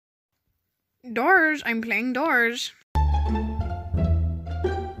Doors. I'm playing doors.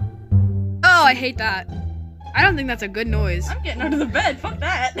 Oh, I hate that. I don't think that's a good noise. I'm getting under the bed. Fuck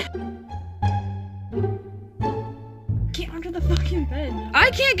that. Get under the fucking bed. I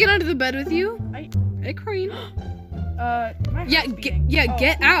can't get under the bed with you. Hey, Queen. My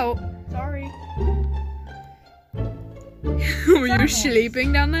Get out. Sorry. Were you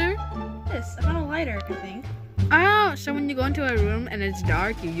sleeping down there? Yes, I found a lighter, I think. Oh, so when you go into a room and it's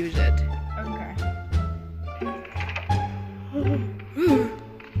dark, you use it. Okay.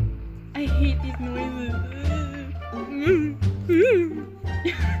 I hate these noises.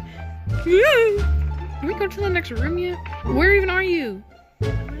 Can we go to the next room yet? Where even are you?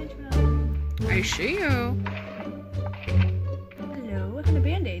 I see you. Hello, I found a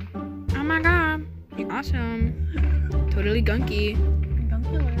band-aid. Oh my god. Awesome. Totally gunky.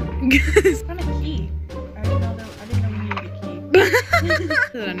 Gunkular. I found a key. I didn't know we needed a key.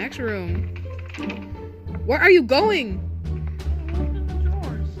 To the next room. Where are you going? Open the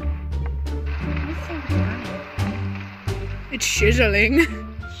doors. It's so burning. It's shizzling.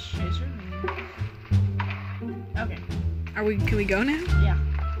 Okay. Can we go now? Yeah.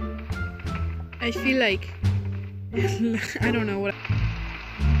 I feel like I don't know what.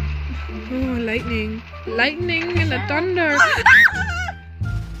 Oh, lightning. Lightning and the thunder.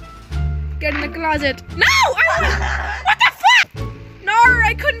 Get in the closet. No! What the fuck? No,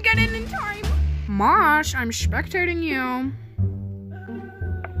 I couldn't get in time. Mosh, I'm spectating you.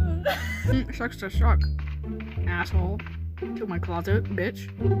 Sucks to suck. Asshole. To my closet, bitch.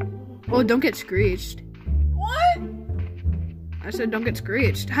 Oh, don't get screeched. What? I said don't get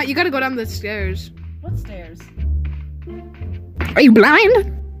screeched. You gotta go down the stairs. What stairs? Are you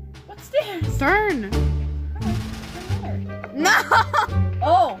blind? What stairs? Turn. No!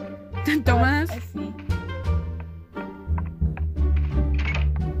 Oh! Dumbass. I see.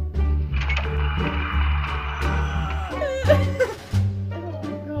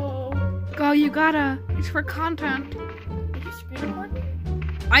 Go, you gotta. It's for content. Did you screen record me?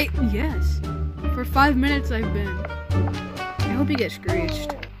 Yes. For 5 minutes I've been. I hope you get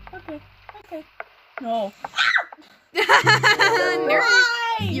screeched. Okay. No. Why?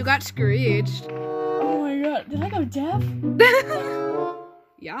 You got screeched. Oh my god. Did I go deaf?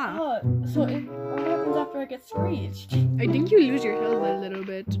 Yeah. So what happens after I get screeched? I think you lose your health a little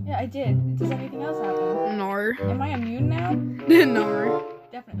bit. Yeah, I did. Does anything else happen? No. Am I immune now? No.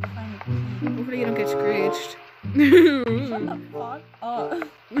 Definitely find it. Hopefully you don't get screeched. Shut the fuck up.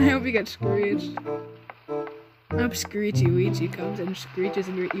 I hope you get screeched. I hope Screechy Weechy comes and screeches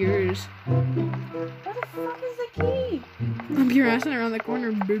in your ears. Where the fuck is the key? I'm your assing around the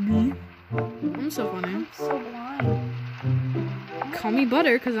corner, baby. I'm so funny. I'm so blind. Call me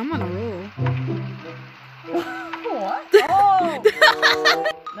Butter, cause I'm on a roll. What? Oh!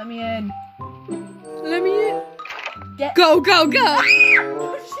 Let me in. Let me in. Go! Go! Jesus,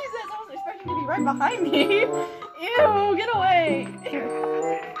 I wasn't expecting to be right behind me. Ew, get away.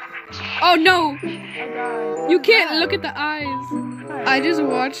 Oh no! Oh god. You can't look at the eyes. I just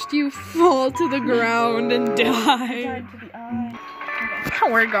watched you fall to the ground and die. Died to the eye.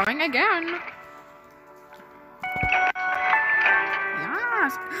 Okay. We're going again.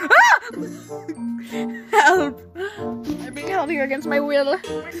 Yes. Ah! Help! I'm being held here against my will.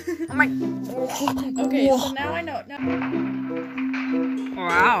 Oh my. Okay, so now I know.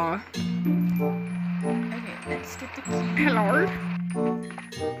 Wow. Okay, let's get the key. Hello?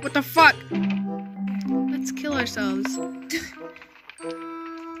 What the fuck? Let's kill ourselves.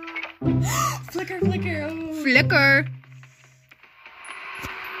 Flicker. Oh. Flicker.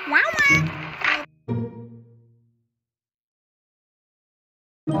 Wow.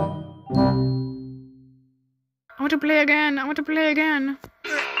 I want to play again.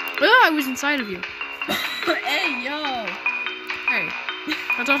 Oh, I was inside of you. Hey, yo. Hey,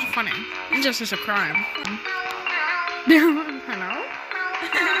 that's also funny. Injustice is a crime. Hello?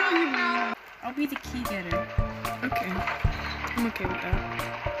 I'll be the key getter. Okay. I'm okay with that.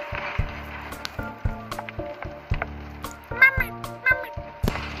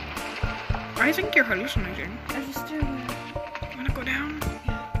 I think you're hallucinating. I just do. You wanna go down?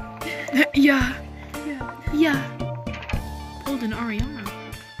 Yeah. Golden Ariana.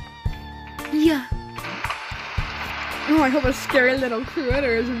 Yeah. Oh, I hope a scary little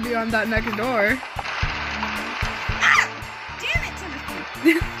critter isn't beyond that next door. Damn it,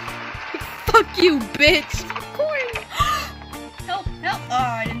 Timothy. Fuck you, bitch. Help. Oh,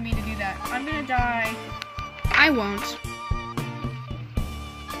 I didn't mean to do that. I'm gonna die. I won't.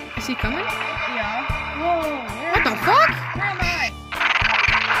 Is he coming? Yeah. Whoa. What the fuck? Where am I?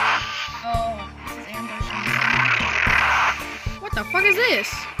 Oh, this is ambushing. What the fuck is this?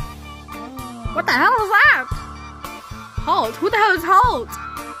 Oh. What the hell is that? Halt. Who the hell is Halt?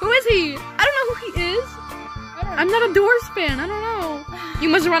 Who is he? I don't know who he is. I'm not a door spin. I don't know. You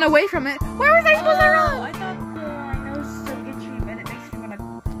must run away from it. Where was I supposed to run? I thought my nose is so itchy and it makes me want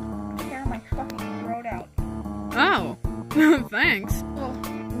to tear my fucking throat out. Oh. Thanks. Oh.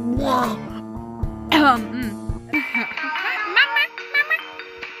 Whoa.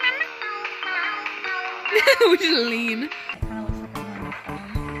 We just lean. It kind of looks like I'm on the phone.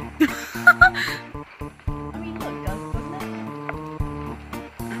 I mean, look, doesn't it?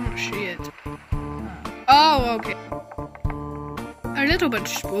 I don't see it. Oh, okay. A little bit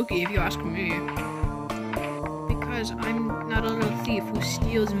spooky, if you ask me. Because I'm not a little thief who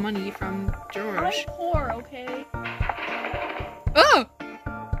steals money from George. I'm poor, okay? Oh!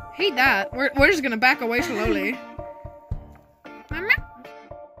 Hate that. We're just gonna back away slowly.